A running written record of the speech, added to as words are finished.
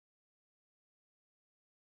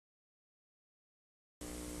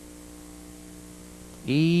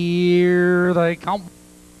Here they come.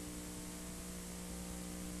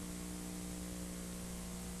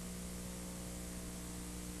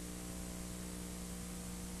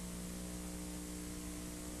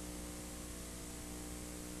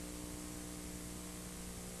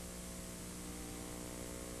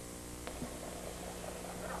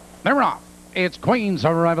 They're off. It's Queen's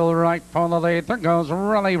Arrival right for the lead. There goes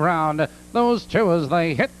Rally Round. Those two as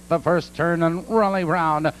they hit the first turn and Rally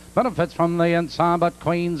Round. Benefits from the inside, but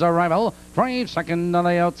Queen's Arrival drives second on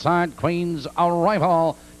the outside. Queen's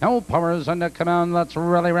Arrival. No powers in the command. That's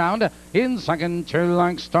Rally Round. In second, 2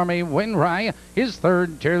 lengths Stormy Windray. His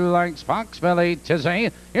third, 2 lengths Foxville Tizzy.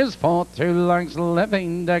 His fourth, 2 lengths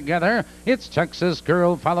Living Together. It's Texas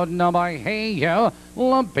Girl, followed now by Hey Yo.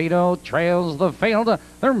 Lampedo trails the field.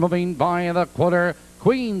 They're moving by the quarter.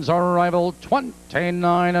 Queen's Arrival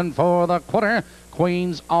 29 and for the quarter.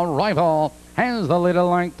 Queen's Arrival has the little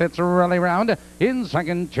length. It's Rally Round. In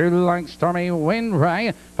second, 2 lengths Stormy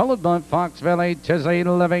Windray, followed by Foxville Tizzy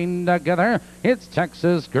Living Together. It's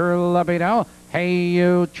Texas Girl Lampedo. Hey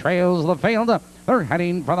You trails the field. They're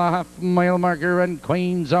heading for the half-mile marker, and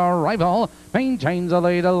Queen's Arrival maintains a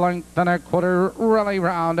lead a length and a quarter. Rally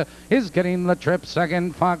Round is getting the trip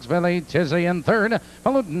second. Foxville Tizzy in third,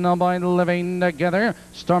 followed now by Living Together,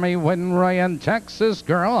 Stormy Windray and Texas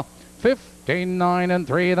Girl. 59 and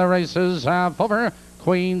 3, the race is half over.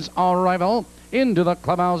 Queen's Arrival into the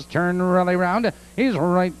clubhouse turn. Rally Round is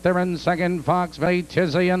right there in second. Foxville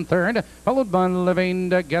Tizzy in third, followed by Living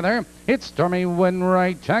Together. It's Stormy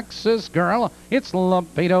Windray, Texas Girl. It's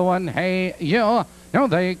Lampedo and Hey Yo. Now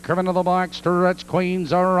they curve into the back stretch.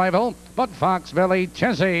 Queen's Arrival, but Foxville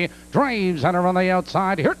Tizzy drives at her on the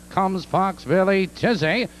outside. Here comes Foxville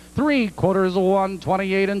Tizzy. 3/4,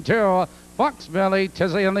 128 and 2. Foxville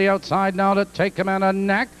Tizzy on the outside now to take him in a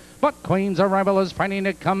neck, but Queen's Arrival is fighting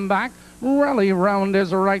to come back. Rally Round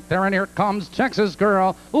is right there, and here comes Texas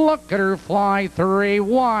Girl. Look at her fly 3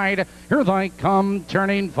 wide. Here they come,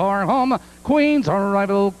 turning for home. Queen's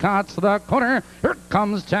Arrival cuts the corner. Here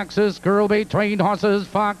comes Texas Girl between horses.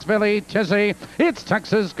 Foxville Tizzy. It's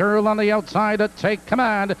Texas Girl on the outside to take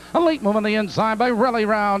command. A late move on the inside by Rally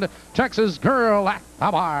Round. Texas Girl at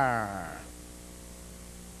the bar.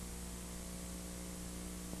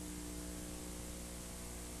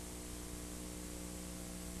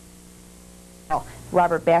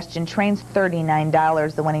 Robert Bastian trains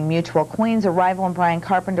 $39. The winning Mutual. Queen's Arrival and Brian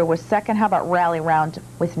Carpenter was second. How about Rally Round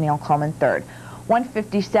with Neil Coleman third?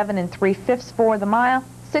 157 and 3/5 for the mile.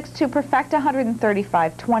 6-2 Perfecta,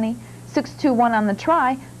 135.20. 6-2-1 on the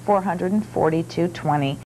try, 442.20.